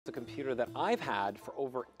A computer that I've had for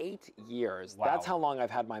over 8 years. Wow. That's how long I've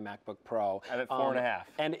had my MacBook Pro. And at 4.5.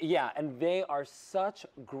 And yeah, and they are such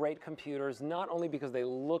great computers, not only because they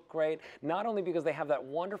look great, not only because they have that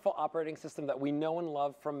wonderful operating system that we know and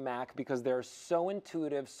love from Mac, because they're so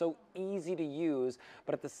intuitive, so easy to use,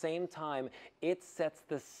 but at the same time, it sets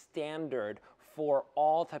the standard for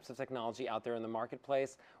all types of technology out there in the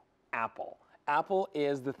marketplace. Apple. Apple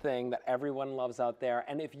is the thing that everyone loves out there,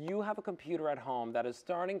 and if you have a computer at home that is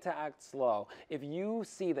starting to act slow, if you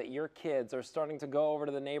see that your kids are starting to go over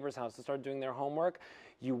to the neighbor's house to start doing their homework,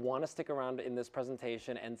 you want to stick around in this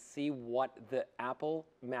presentation and see what the Apple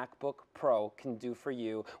MacBook Pro can do for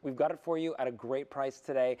you. We've got it for you at a great price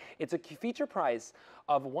today. It's a feature price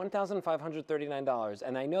of $1,539,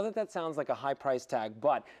 and I know that that sounds like a high price tag,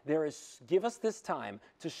 but give us this time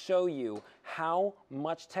to show you how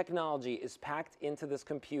much technology is packed into this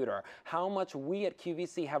computer, how much we at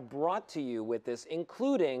QVC have brought to you with this,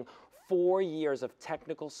 including 4 years of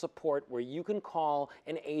technical support where you can call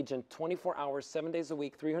an agent 24 hours, 7 days a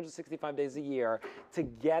week, 365 days a year to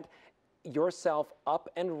get yourself up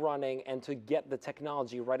and running and to get the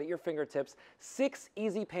technology right at your fingertips. 6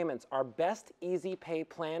 easy payments. Our best easy pay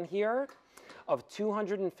plan here of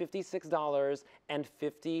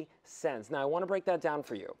 $256.50. Now I want to break that down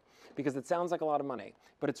for you because it sounds like a lot of money,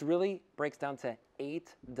 but it really breaks down to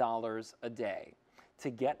 $8 a day to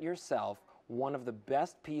get yourself one of the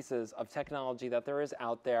best pieces of technology that there is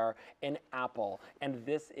out there in Apple. And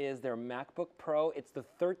this is their MacBook Pro. It's the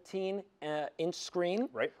 13-inch screen,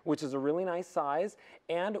 right, which is a really nice size.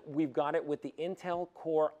 And we've got it with the Intel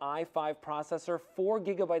Core i5 processor, 4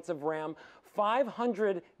 gigabytes of RAM,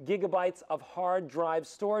 500 gigabytes of hard drive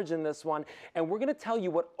storage in this one. And we're going to tell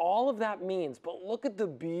you what all of that means. But look at the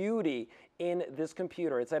beauty in this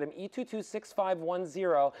computer. It's item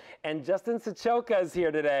E226510, and Justin Sachoka is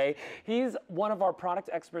here today. He's one of our product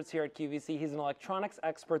experts here at QVC. He's an electronics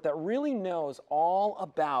expert that really knows all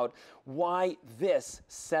about why this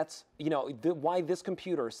sets, why this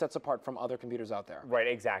computer sets apart from other computers out there. Right,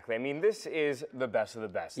 exactly. I mean, this is the best of the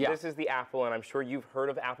best. Yeah. This is the Apple, and I'm sure you've heard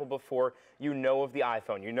of Apple before. You know of the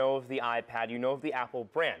iPhone, you know of the iPad, you know of the Apple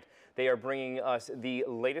brand. They are bringing us the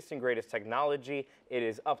latest and greatest technology. It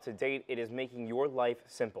is up to date. It is making your life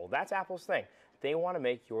simple. That's Apple's thing. They want to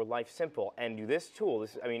make your life simple. And this tool,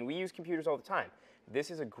 I mean, we use computers all the time. This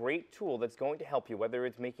is a great tool that's going to help you, whether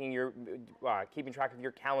it's making your, keeping track of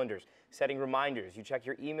your calendars, setting reminders. You check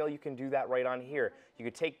your email, you can do that right on here. You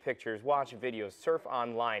can take pictures, watch videos, surf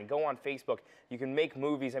online, go on Facebook. You can make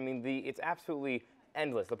movies. I mean, it's absolutely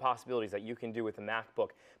endless, the possibilities that you can do with the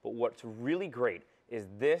MacBook. But what's really great is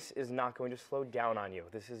this is not going to slow down on you.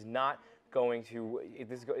 This is not going to,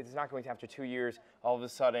 it's not going to, after 2 years, all of a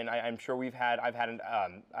sudden, I'm sure I've had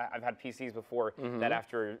PCs before that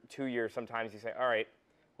after 2 years, sometimes you say, all right,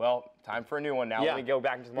 well, time for a new one now. Let me go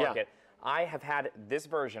back into the market. I have had this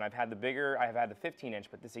version. I've had the bigger, I have had the 15-inch,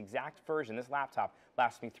 but this exact version, this laptop,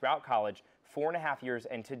 lasted me throughout college, 4.5 years,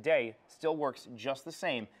 and today still works just the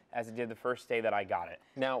same as it did the first day that I got it.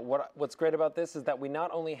 Now, what's great about this is that we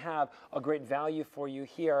not only have a great value for you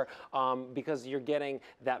here because you're getting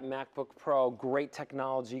that MacBook Pro, great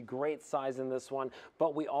technology, great size in this one,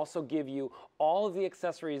 but we also give you all of the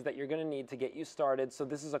accessories that you're going to need to get you started. So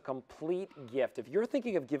this is a complete gift. If you're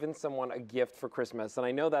thinking of giving someone a gift for Christmas, and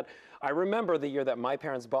I know that I remember the year that my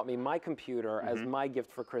parents bought me my computer as my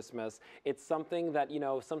gift for Christmas, it's something that,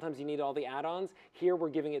 sometimes you need all the add-ons. Here we're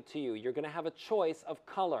giving it to you. You're going to have a choice of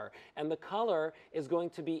color. And the color is going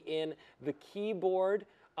to be in the keyboard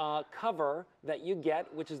cover that you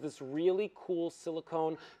get, which is this really cool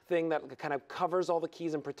silicone thing that kind of covers all the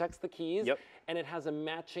keys and protects the keys. Yep. And it has a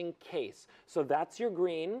matching case. So that's your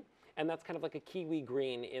green, and that's kind of like a kiwi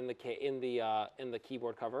green in the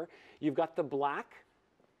keyboard cover. You've got the black.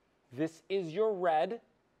 This is your red.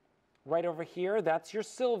 Right over here, that's your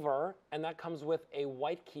silver, and that comes with a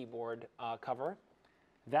white keyboard cover.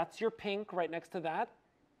 That's your pink right next to that.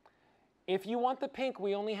 If you want the pink,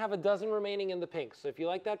 we only have a dozen remaining in the pink. So if you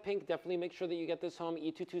like that pink, definitely make sure that you get this home,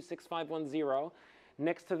 E226510.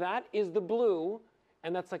 Next to that is the blue,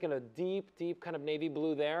 and that's like in a deep, deep kind of navy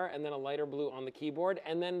blue there, and then a lighter blue on the keyboard.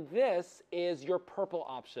 And then this is your purple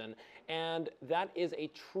option, and that is a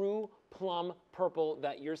true plum purple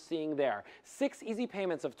that you're seeing there. 6 easy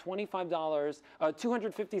payments of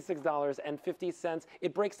 $256.50.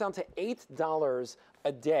 It breaks down to $8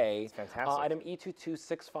 a day. That's fantastic. Item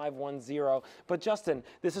E226510. But Justin,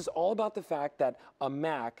 this is all about the fact that a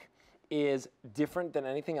Mac is different than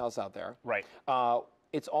anything else out there. Right.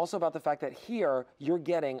 It's also about the fact that here you're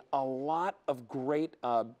getting a lot of great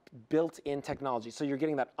built-in technology. So you're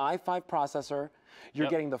getting that i5 processor, You're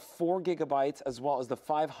getting the 4 gigabytes as well as the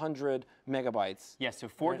 500 megabytes. Yes, so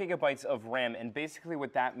 4 gigabytes of RAM, and basically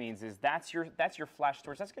what that means is that's your flash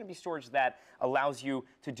storage. That's going to be storage that allows you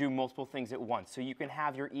to do multiple things at once. So you can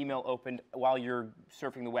have your email opened while you're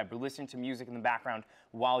surfing the web, or listening to music in the background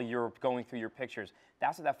while you're going through your pictures.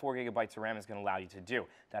 That's what that 4 gigabytes of RAM is going to allow you to do.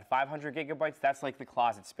 That 500 gigabytes, that's like the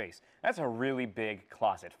closet space. That's a really big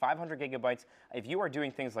closet. 500 gigabytes, if you are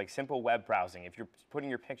doing things like simple web browsing, if you're putting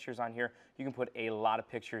your pictures on here, you can put a lot of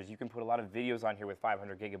pictures. You can put a lot of videos on here with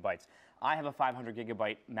 500 gigabytes. I have a 500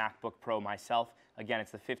 gigabyte MacBook Pro myself. Again,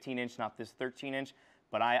 it's the 15-inch, not this 13-inch.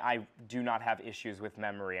 But I do not have issues with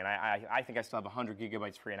memory, and I think I still have 100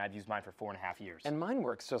 gigabytes free, and I've used mine for 4.5 years. And mine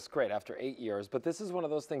works just great after 8 years, but this is one of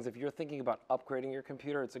those things, if you're thinking about upgrading your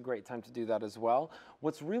computer, it's a great time to do that as well.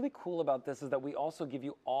 What's really cool about this is that we also give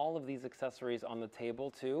you all of these accessories on the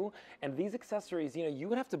table too, and these accessories, you know, you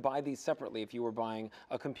would have to buy these separately if you were buying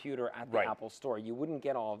a computer at the Apple Store. You wouldn't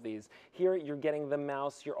get all of these. Here, you're getting the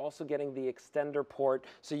mouse, you're also getting the extender port,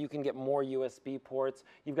 so you can get more USB ports.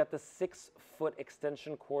 You've got the 6-foot extension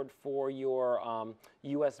cord for your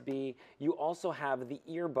USB. You also have the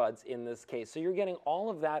earbuds in this case. So you're getting all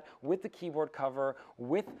of that with the keyboard cover,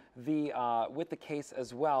 with the case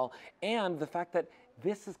as well, and the fact that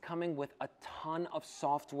this is coming with a ton of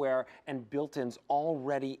software and built-ins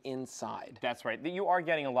already inside. That's right. You are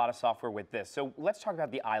getting a lot of software with this. So let's talk about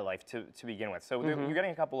the iLife to begin with. So you're getting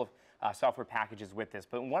a couple of software packages with this,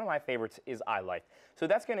 but one of my favorites is iLife. So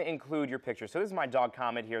that's going to include your pictures. So this is my dog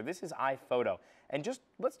Comet here. This is iPhoto. And just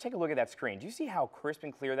let's take a look at that screen. Do you see how crisp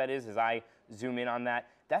and clear that is as I zoom in on that?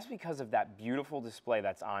 That's because of that beautiful display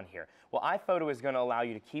that's on here. Well, iPhoto is going to allow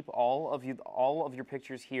you to keep all of your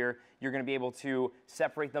pictures here. You're going to be able to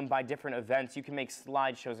separate them by different events. You can make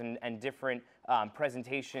slideshows and different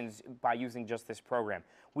presentations by using just this program.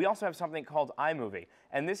 We also have something called iMovie,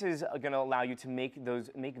 and this is going to allow you to make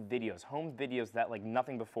videos, home videos that like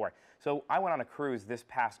nothing before. So I went on a cruise this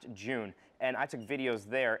past June, and I took videos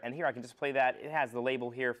there, and here I can just play that. It has the label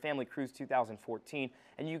here, Family Cruise 2014,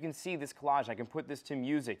 and you can see this collage. I can put this to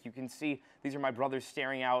music. You can see these are my brothers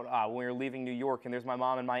staring out when we were leaving New York, and there's my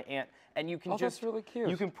mom and my aunt, and you can that's really cute.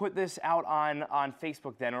 You can put this out on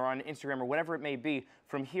Facebook then, or on Instagram, or whatever it may be.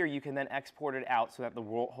 From here, you can then export it out so that the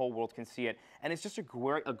whole world can see it, and it's just a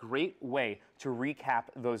great way to recap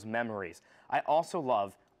those memories. I also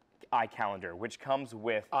love iCalendar, which comes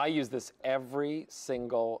with... I use this every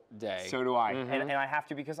single day. So do I, and I have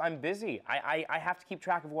to because I'm busy. I have to keep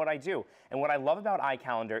track of what I do. And what I love about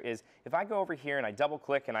iCalendar is if I go over here and I double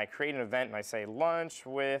click and I create an event and I say lunch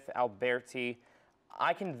with Alberti,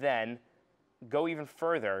 I can then go even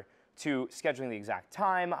further to scheduling the exact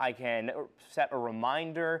time. I can set a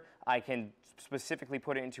reminder. I can specifically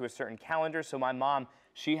put it into a certain calendar. So my mom,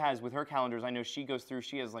 she has, with her calendars, I know she goes through,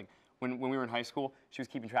 she has like, when we were in high school, she was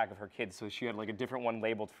keeping track of her kids, so she had like a different one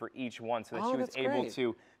labeled for each one so that she was able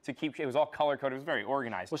to keep, it was all color-coded, it was very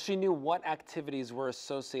organized. Well, she knew what activities were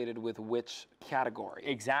associated with which category.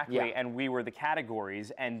 Exactly, and we were the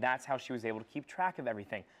categories, and that's how she was able to keep track of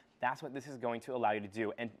everything. That's what this is going to allow you to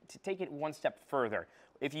do. And to take it one step further,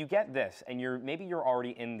 if you get this and maybe you're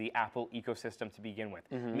already in the Apple ecosystem to begin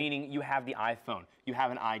with, meaning you have the iPhone, you have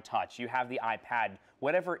an iTouch, you have the iPad,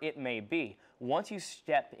 whatever it may be, once you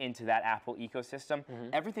step into that Apple ecosystem,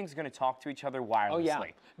 everything's going to talk to each other wirelessly. Oh, yeah.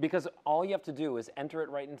 Because all you have to do is enter it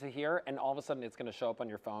right into here, and all of a sudden it's going to show up on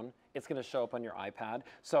your phone. It's going to show up on your iPad.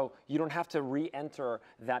 So you don't have to re-enter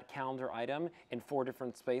that calendar item in 4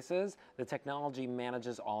 different spaces. The technology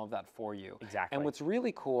manages all of that for you. Exactly. And what's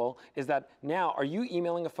really cool is that now, are you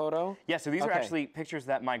emailing a photo? Yeah, so these are actually pictures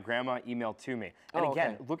that my grandma emailed to me. And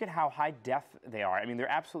again, look at how high def they are. I mean, they're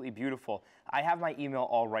absolutely beautiful. I have my email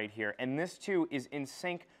all right here, and this too is in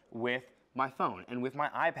sync with my phone and with my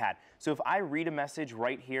iPad. So if I read a message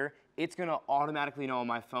right here, it's going to automatically know on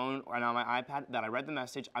my phone and on my iPad that I read the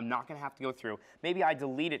message. I'm not going to have to go through. Maybe I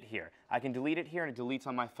delete it here. I can delete it here and it deletes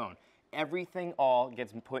on my phone. Everything all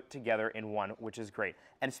gets put together in one, which is great.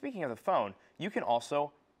 And speaking of the phone, you can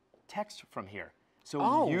also text from here.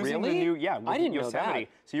 So using the new, I didn't Yosemite. know that.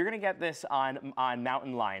 So you're going to get this on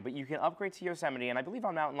Mountain Lion, but you can upgrade to Yosemite, and I believe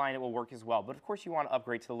on Mountain Lion it will work as well. But of course you want to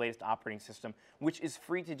upgrade to the latest operating system, which is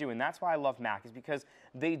free to do, and that's why I love Mac, is because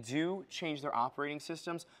they do change their operating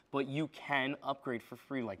systems, but you can upgrade for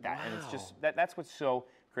free like that. Wow. And it's just, that's what's so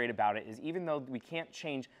great about it, is even though we can't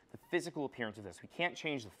change the physical appearance of this, we can't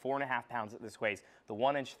change the 4.5 pounds that this weighs, the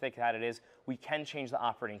 1 inch thick that it is, we can change the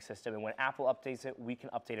operating system, and when Apple updates it, we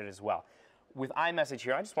can update it as well. With iMessage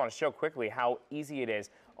here, I just want to show quickly how easy it is.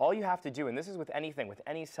 All you have to do, and this is with anything, with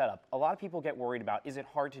any setup, a lot of people get worried about, is it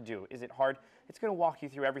hard to do? Is it hard? It's going to walk you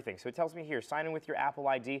through everything. So it tells me here, sign in with your Apple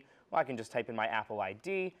ID. Well, I can just type in my Apple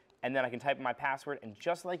ID, and then I can type in my password, and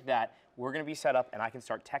just like that, we're going to be set up, and I can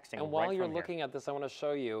start texting. And while you're looking at this, I want to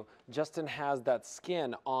show you, Justin has that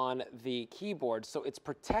skin on the keyboard, so it's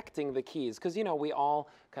protecting the keys. Because, you know, we all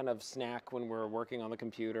kind of snack when we're working on the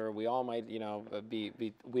computer. We all might, you know,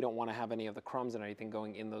 we don't want to have any of the crumbs and anything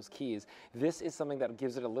going in those keys. This is something that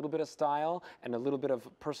gives it a little bit of style and a little bit of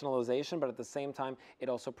personalization, but at the same time, it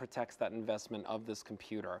also protects that investment of this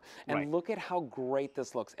computer. And look at how great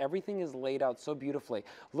this looks. Everything is laid out so beautifully.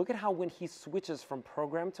 Look at how when he switches from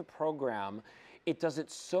program to program, it does it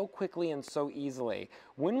so quickly and so easily.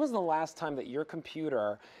 When was the last time that your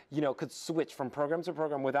computer, you know, could switch from program to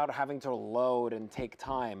program without having to load and take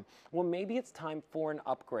time? Well, maybe it's time for an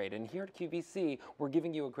upgrade. And here at QVC, we're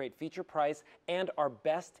giving you a great feature price and our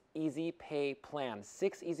best easy pay plan.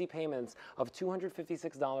 6 easy payments of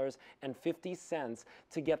 $256.50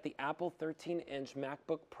 to get the Apple 13-inch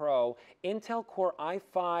MacBook Pro Intel Core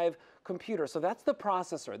i5 computer. So that's the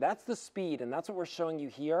processor, that's the speed, and that's what we're showing you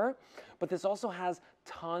here. But this also has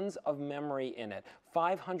tons of memory in it,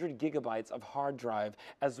 500 gigabytes of hard drive,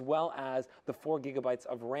 as well as the 4 gigabytes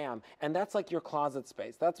of RAM. And that's like your closet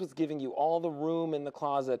space. That's what's giving you all the room in the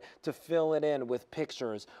closet to fill it in with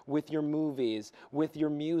pictures, with your movies, with your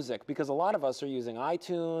music, because a lot of us are using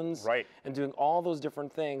iTunes and doing all those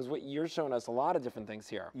different things. What you're showing us a lot of different things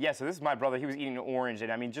here. Yeah, so this is my brother. He was eating an orange,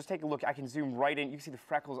 and I mean, just take a look. I can zoom right in. You can see the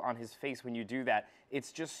freckles on his face when you do that.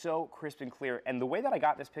 It's just so crisp and clear. And the way that I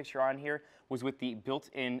got this picture on here was with the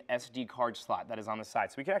built-in SD card slot that is on the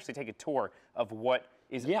side. So we can actually take a tour of what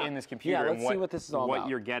is in this computer and see what this is all what about.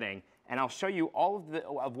 You're getting. And I'll show you all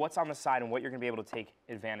of what's on the side and what you're going to be able to take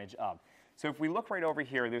advantage of. So if we look right over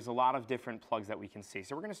here, there's a lot of different plugs that we can see.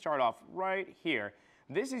 So we're going to start off right here.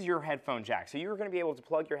 This is your headphone jack. So you're going to be able to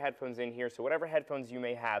plug your headphones in here. So whatever headphones you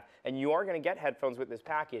may have, and you are going to get headphones with this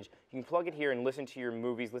package, you can plug it here and listen to your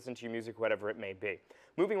movies, listen to your music, whatever it may be.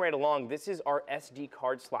 Moving right along, this is our SD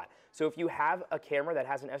card slot. So if you have a camera that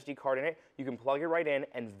has an SD card in it, you can plug it right in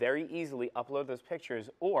and very easily upload those pictures.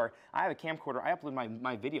 Or I have a camcorder. I upload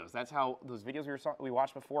my videos. That's how those videos we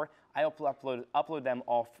watched before, I upload them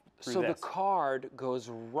all through this. So the card goes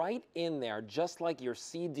right in there, just like your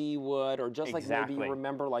CD would, or just like maybe you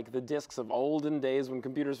remember like the discs of olden days when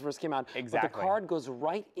computers first came out. But the card goes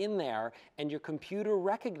right in there, and your computer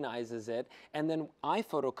recognizes it, and then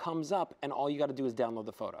iPhoto comes up, and all you got to do is download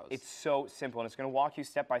the photos. It's so simple, and it's going to walk you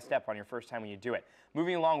step by step on your first time when you do it.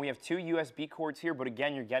 Moving along, we have 2 USB cords here, but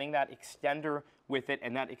again, you're getting that extender with it,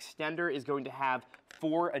 and that extender is going to have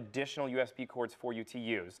 4 additional USB cords for you to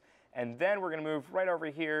use. And then we're going to move right over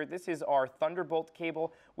here. This is our Thunderbolt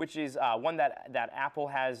cable, which is one that Apple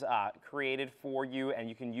has created for you, and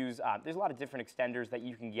you can use, there's a lot of different extenders that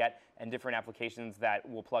you can get and different applications that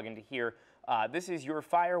will plug into here. This is your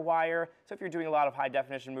FireWire, so if you're doing a lot of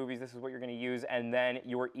high-definition movies, this is what you're going to use, and then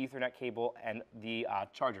your Ethernet cable and the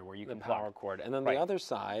charger where you can plug. The power cord. And then the other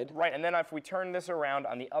side. Right, and then if we turn this around,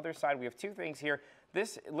 on the other side, we have 2 things here.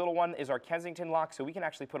 This little one is our Kensington lock, so we can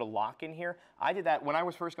actually put a lock in here. I did that when I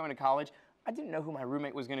was first going to college. I didn't know who my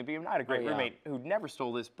roommate was going to be. I had a great roommate who never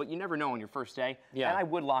stole this, but you never know on your first day. And I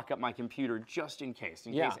would lock up my computer just in case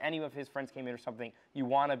any of his friends came in or something. You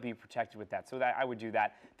want to be protected with that, so that I would do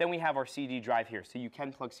that. Then we have our CD drive here, so you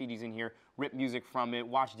can plug CDs in here, rip music from it,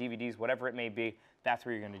 watch DVDs, whatever it may be. That's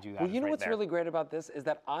where you're going to do that. Well, you know what's really great about this is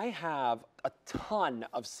that I have a ton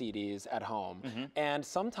of CDs at home. And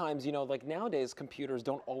sometimes, you know, like nowadays, computers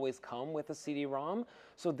don't always come with a CD-ROM.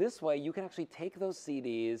 So this way, you can actually take those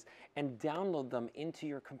CDs and download them into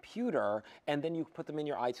your computer, and then you put them in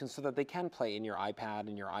your iTunes so that they can play in your iPad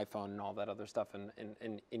and your iPhone and all that other stuff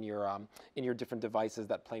in your different devices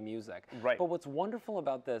that play music. But what's wonderful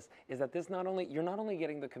about this is that you're not only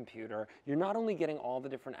getting the computer, you're not only getting all the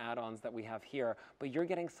different add-ons that we have here, but you're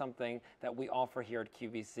getting something that we offer here at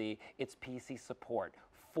QVC. It's PC support.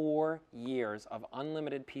 4 years of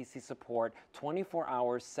unlimited PC support, 24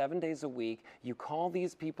 hours, 7 days a week. You call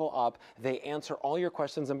these people up, they answer all your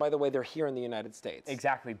questions, and by the way, they're here in the United States.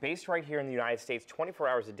 Exactly, based right here in the United States, 24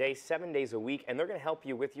 hours a day, 7 days a week, and they're going to help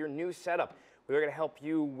you with your new setup. They're going to help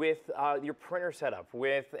you with your printer setup,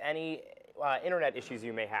 with any internet issues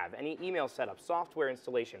you may have, any email setup, software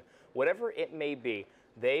installation, whatever it may be.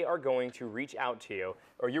 They are going to reach out to you,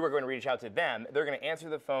 or you are going to reach out to them. They're going to answer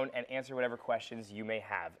the phone and answer whatever questions you may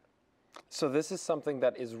have. So this is something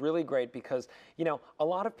that is really great because, you know, a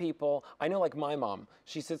lot of people, I know like my mom,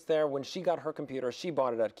 she sits there, when she got her computer, she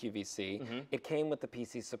bought it at QVC. It came with the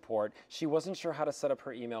PC support. She wasn't sure how to set up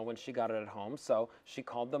her email when she got it at home, so she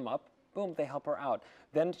called them up boom, they help her out.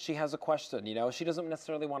 Then she has a question, you know, she doesn't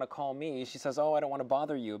necessarily want to call me. She says, oh, I don't want to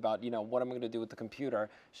bother you about, you know, what I'm going to do with the computer.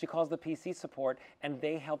 She calls the PC support and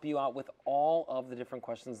they help you out with all of the different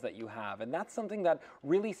questions that you have. And that's something that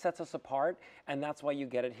really sets us apart, and that's why you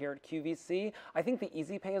get it here at QVC. I think the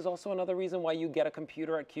Easy Pay is also another reason why you get a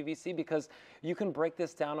computer at QVC, because you can break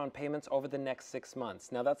this down on payments over the next 6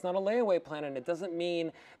 months. Now, that's not a layaway plan, and it doesn't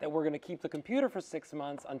mean that we're going to keep the computer for 6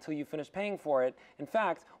 months until you finish paying for it. In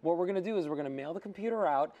fact, what we're going to do is we're going to mail the computer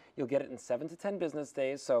out. You'll get it in 7 to 10 business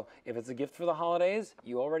days. So if it's a gift for the holidays,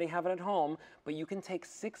 you already have it at home, but you can take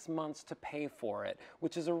 6 months to pay for it,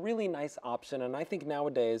 which is a really nice option. And I think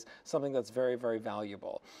nowadays, something that's very, very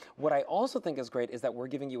valuable. What I also think is great is that we're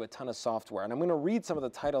giving you a ton of software. And I'm going to read some of the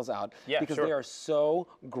titles out because they are so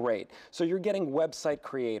great. So you're getting Website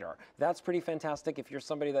Creator. That's pretty fantastic if you're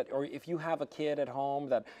somebody that, or if you have a kid at home,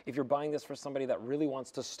 that if you're buying this for somebody that really wants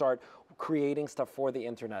to start creating stuff for the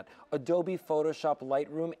internet. Adobe Photoshop,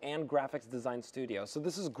 Lightroom, and Graphics Design Studio. So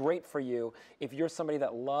this is great for you if you're somebody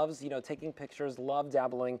that loves, you know, taking pictures, love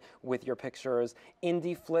dabbling with your pictures.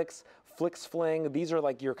 Indie Flicks, FlixFling, these are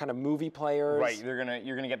like your kind of movie players. Right, you're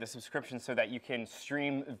gonna get the subscription so that you can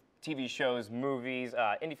stream TV shows, movies.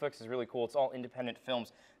 IndieFlix is really cool. It's all independent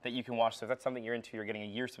films that you can watch. So if that's something you're into, you're getting a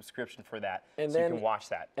year subscription for that, and so you can watch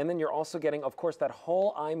that. And then you're also getting, of course, that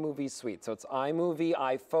whole iMovie suite. So it's iMovie,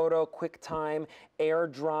 iPhoto, QuickTime,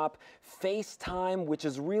 AirDrop, FaceTime, which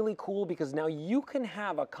is really cool because now you can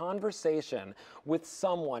have a conversation with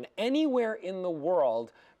someone anywhere in the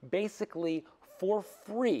world, basically for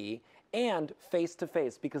free and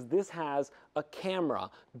face-to-face, because this has a camera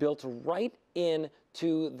built right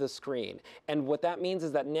into the screen. And what that means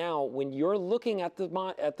is that now when you're looking at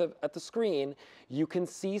the screen, you can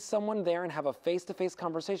see someone there and have a face-to-face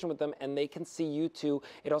conversation with them, and they can see you too.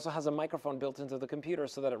 It also has a microphone built into the computer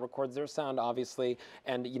so that it records their sound, obviously,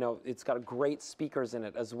 and you know, it's got great speakers in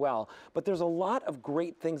it as well. But there's a lot of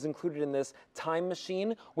great things included in this Time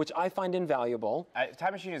Machine, which I find invaluable.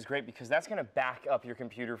 Time Machine is great because that's going to back up your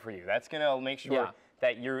computer for you. That's going to make sure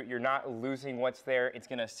that you're not losing what's there. It's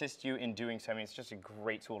going to assist you in doing so. I mean, it's just a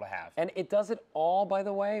great tool to have. And it does it all, by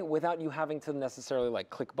the way, without you having to necessarily like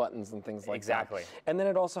click buttons and things like that. Exactly. And then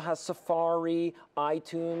it also has Safari,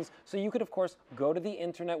 iTunes. So you could, of course, go to the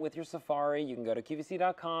internet with your Safari. You can go to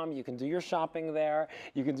QVC.com. You can do your shopping there.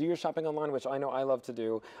 You can do your shopping online, which I know I love to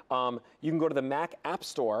do. You can go to the Mac App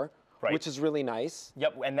Store, which is really nice.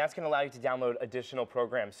 Yep, and that's going to allow you to download additional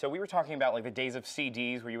programs. So we were talking about like the days of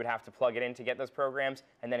CDs where you would have to plug it in to get those programs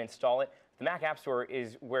and then install it. The Mac App Store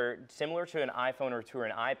is where, similar to an iPhone or to an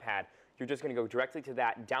iPad, you're just going to go directly to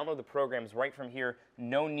that, download the programs right from here.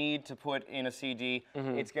 No need to put in a CD.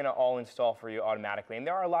 It's going to all install for you automatically. And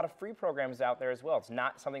there are a lot of free programs out there as well. It's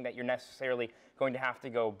not something that you're necessarily going to have to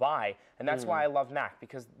go buy. And that's why I love Mac,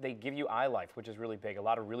 because they give you iLife, which is really big. A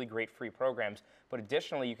lot of really great free programs. But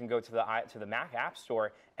additionally, you can go to the Mac App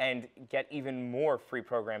Store and get even more free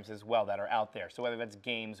programs as well that are out there. So whether that's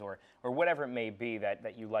games or whatever it may be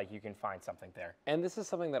that you like, you can find something there. And this is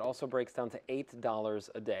something that also breaks down to $8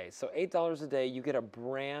 a day. So $8 a day, you get a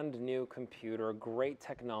brand new computer, great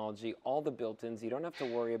technology, all the built-ins. You don't have to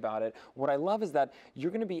worry about it. What I love is that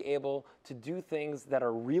you're going to be able to do things that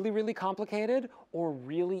are really, really complicated or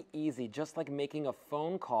really easy, just like making a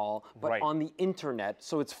phone call, but on the internet,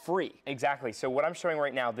 so it's free. Exactly. So what I'm showing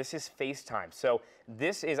right now, this is FaceTime. So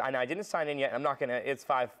this is, and I didn't sign in yet. I'm not going to, it's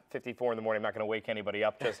 5:54 in the morning. I'm not going to wake anybody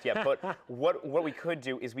up just yet. But what we could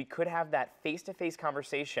do is we could have that face-to-face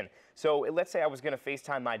conversation. So let's say I was going to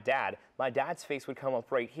FaceTime my dad. My dad's face would come up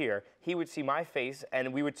right here. He would see my face,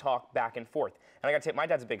 and we would talk back and forth. And I got to say, my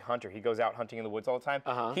dad's a big hunter. He goes out hunting in the woods all the time.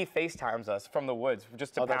 He FaceTimes us from the woods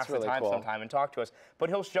just to pass the time sometime and talk to us. But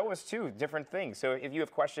he'll show us, too, different things. So if you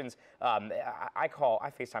have questions, I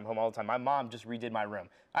FaceTime home all the time. My mom just redid my room.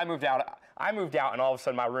 I moved out, and all of a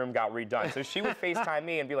sudden my room got redone. So she would FaceTime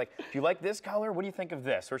me and be like, do you like this color? What do you think of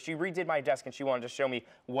this? Or she redid my desk, and she wanted to show me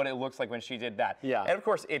what it looks like when she did that. Yeah. And of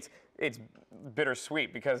course, it's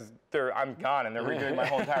bittersweet because I'm gone and they're redoing my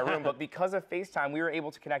whole entire room. But because of FaceTime, we were able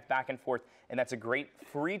to connect back and forth, and that's a great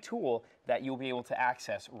free tool that you'll be able to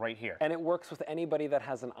access right here. And it works with anybody that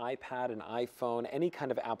has an iPad, an iPhone, any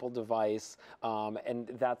kind of Apple device, and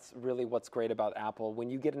that's really what's great about Apple. When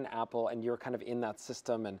you get an Apple and you're kind of in that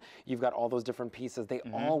system and you've got all those different pieces, they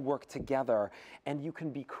all work together, and you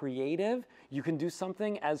can be creative. You can do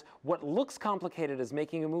something as what looks complicated as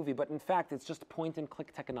making a movie, but in fact, it's just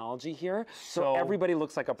point-and-click technology here, so everybody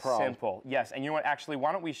looks like a pro. Simple, yes. And you know what, actually,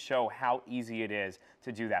 why don't we show how easy it is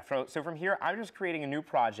to do that. So from here, I'm just creating a new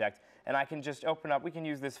project, and I can just open up, we can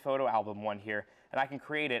use this photo album one here, and I can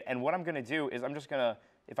create it. And what I'm going to do is I'm just going to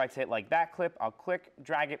if I take like that clip, I'll click,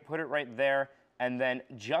 drag it, put it right there, and then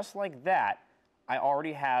just like that, I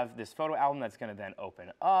already have this photo album that's going to then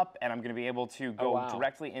open up, and I'm going to be able to go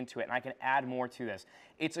directly into it, and I can add more to this.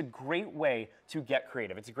 It's a great way to get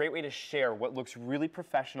creative. It's a great way to share what looks really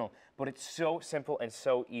professional, but it's so simple and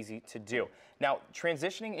so easy to do. Now,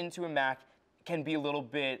 transitioning into a Mac can be a little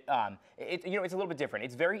bit, it's a little bit different.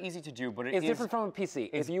 It's very easy to do, but it's different from a PC.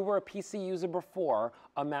 If you were a PC user before,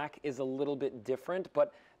 a Mac is a little bit different,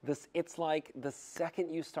 but it's like the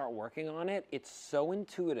second you start working on it, it's so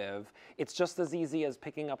intuitive. It's just as easy as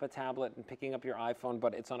picking up a tablet and picking up your iPhone,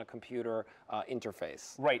 but it's on a computer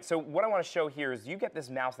interface. Right, so what I want to show here is you get this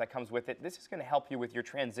mouse that comes with it. This is going to help you with your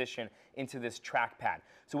transition into this trackpad.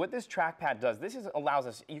 So what this trackpad does, allows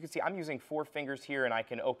us, you can see I'm using 4 fingers here, and I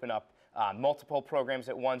can open up multiple programs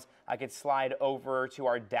at once. I could slide over to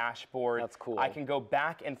our dashboard. That's cool. I can go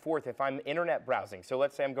back and forth if I'm internet browsing. So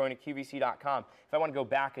let's say I'm going to QVC.com. If I want to go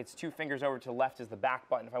back, it's 2 fingers over to the left is the back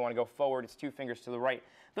button. If I want to go forward, it's 2 fingers to the right.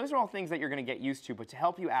 Those are all things that you're going to get used to, but to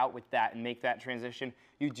help you out with that and make that transition,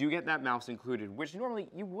 you do get that mouse included, which normally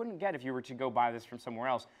you wouldn't get if you were to go buy this from somewhere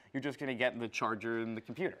else. You're just going to get the charger and the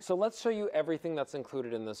computer. So let's show you everything that's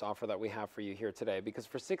included in this offer that we have for you here today, because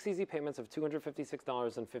for 6 easy payments of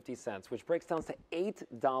 $256.50, which breaks down to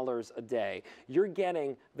 $8 a day, you're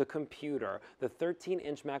getting the computer, the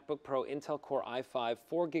 13-inch MacBook Pro Intel Core i5,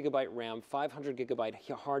 4GB RAM,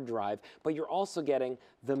 500GB hard drive, but you're also getting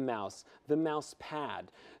the mouse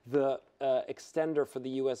pad, the extender for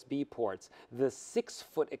the USB ports, the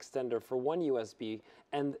 6-foot extender for one USB,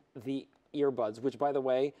 and the earbuds, which, by the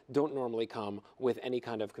way, don't normally come with any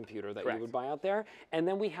kind of computer that you would buy out there. And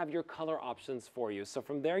then we have your color options for you. So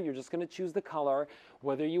from there, you're just going to choose the color.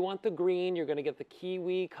 Whether you want the green, you're going to get the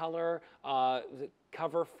kiwi color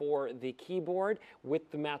cover for the keyboard with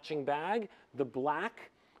the matching bag, the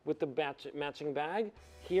black with the matching bag.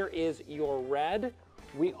 Here is your red.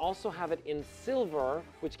 We also have it in silver,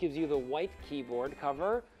 which gives you the white keyboard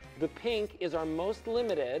cover. The pink is our most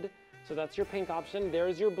limited, so that's your pink option.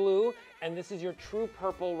 There's your blue, and this is your true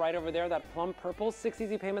purple right over there, that plum purple. 6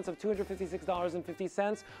 easy payments of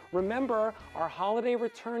 $256.50. Remember, our holiday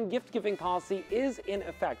return gift-giving policy is in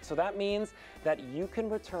effect, so that means that you can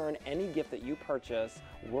return any gift that you purchase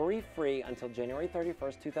worry-free until January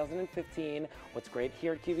 31st, 2015. What's great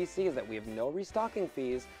here at QVC is that we have no restocking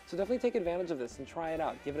fees, so definitely take advantage of this and try it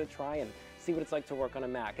out. Give it a try and see what it's like to work on a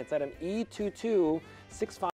Mac. It's at an E2265.